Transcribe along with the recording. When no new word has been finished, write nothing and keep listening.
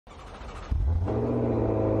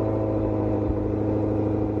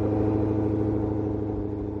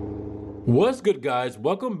What's good, guys?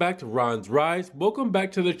 Welcome back to Ron's Rise. Welcome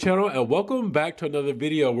back to the channel and welcome back to another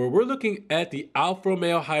video where we're looking at the Alfa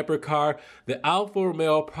Romeo Hypercar that Alfa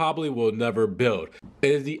Romeo probably will never build.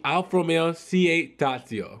 It is the Alfa Romeo C8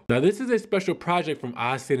 Tazio. Now this is a special project from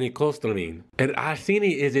Costolin, and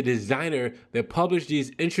Asini is a designer that published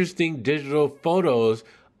these interesting digital photos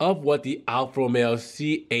of what the Alfa Romeo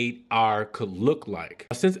C8-R could look like.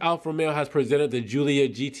 Since Alfa Romeo has presented the Giulia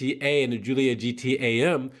GTA and the Giulia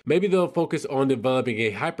GT-AM, maybe they'll focus on developing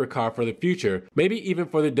a hypercar for the future, maybe even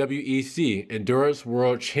for the WEC, Endurance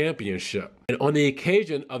World Championship. And on the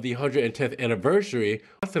occasion of the 110th anniversary,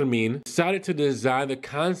 Costolin decided to design the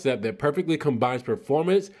concept that perfectly combines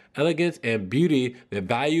performance, elegance, and beauty that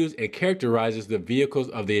values and characterizes the vehicles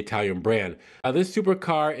of the Italian brand. Now, this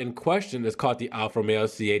supercar in question is called the Alfa Romeo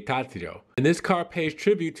C8 Tazio. And this car pays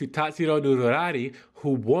tribute to Tazio Nudarati, who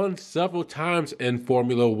won several times in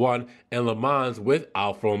Formula One and Le Mans with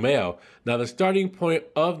Alfa Romeo. Now, the starting point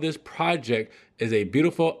of this project is a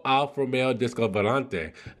beautiful Alfa Romeo Disco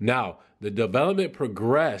Volante. Now, the development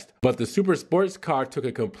progressed, but the super sports car took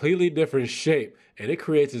a completely different shape, and it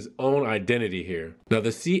creates its own identity here. Now, the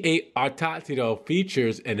C8-R Tazio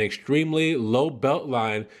features an extremely low belt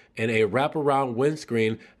line and a wraparound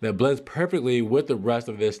windscreen that blends perfectly with the rest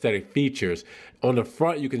of the aesthetic features. On the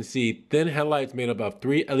front, you can see thin headlights made up of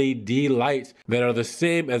 3 LED lights that are the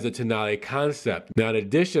same as the Tonale concept. Now, in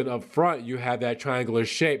addition, up front, you have that triangular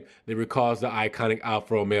shape that recalls the iconic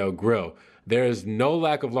Alfa Romeo grille. There is no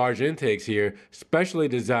lack of large intakes here, specially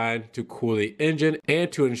designed to cool the engine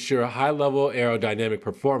and to ensure high-level aerodynamic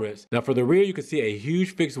performance. Now, for the rear, you can see a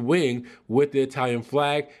huge fixed wing with the Italian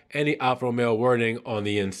flag and the Alfa Romeo wording on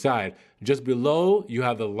the inside. Just below, you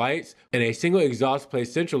have the lights and a single exhaust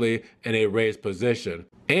placed centrally in a raised position.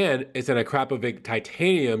 And it's an Akrapovic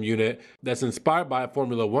titanium unit that's inspired by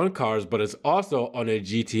Formula One cars, but it's also on a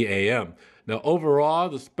GT-AM. Now, overall,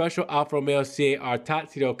 the special Alfa Romeo C8-R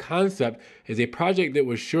Tazio concept is a project that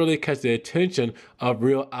will surely catch the attention of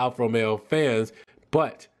real Alfa Romeo fans,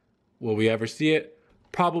 but will we ever see it?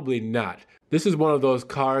 Probably not. This is one of those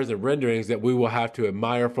cars and renderings that we will have to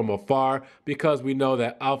admire from afar because we know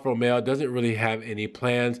that Alfa Romeo doesn't really have any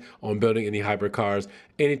plans on building any hypercars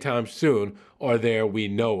anytime soon, or there we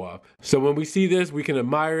know of. So when we see this, we can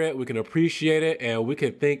admire it, we can appreciate it, and we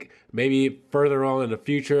can think maybe further on in the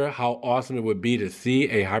future how awesome it would be to see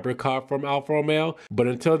a hypercar from Alfa Romeo. But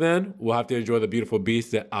until then, we'll have to enjoy the beautiful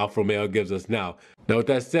beast that Alfa Romeo gives us now. Now, with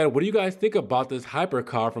that said, what do you guys think about this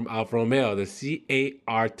hypercar from Alfa Romeo, the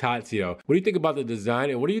C8-R Tazio? What do you think about the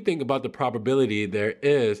design, and what do you think about the probability there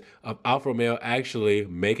is of Alfa Romeo actually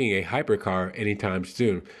making a hypercar anytime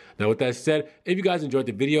soon? Now, with that said, if you guys enjoyed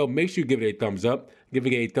the video, make sure you give it a thumbs up.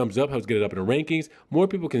 Giving it a thumbs up helps get it up in the rankings. More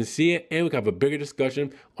people can see it, and we can have a bigger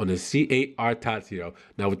discussion on the C8-R Tazio.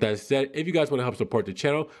 Now, with that said, if you guys want to help support the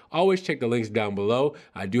channel, always check the links down below.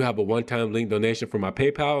 I do have a one-time link donation for my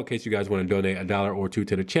PayPal in case you guys want to donate $1 or $2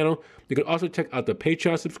 to the channel. You can also check out the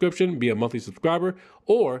Patreon subscription, be a monthly subscriber,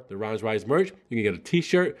 or the Ron's Rise merch. You can get a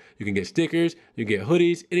t-shirt, you can get stickers, you can get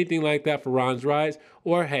hoodies, anything like that for Ron's Rise.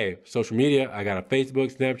 Or hey, social media, I got a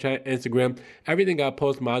Facebook, Snapchat, Instagram. Everything I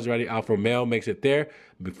post Maserati Alfa Romeo makes it there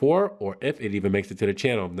before or if it even makes it to the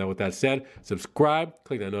channel. Now, with that said, subscribe,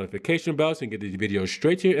 click that notification bell so you can get these videos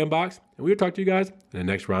straight to your inbox. And we'll talk to you guys in the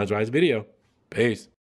next Ron's Rise video. Peace.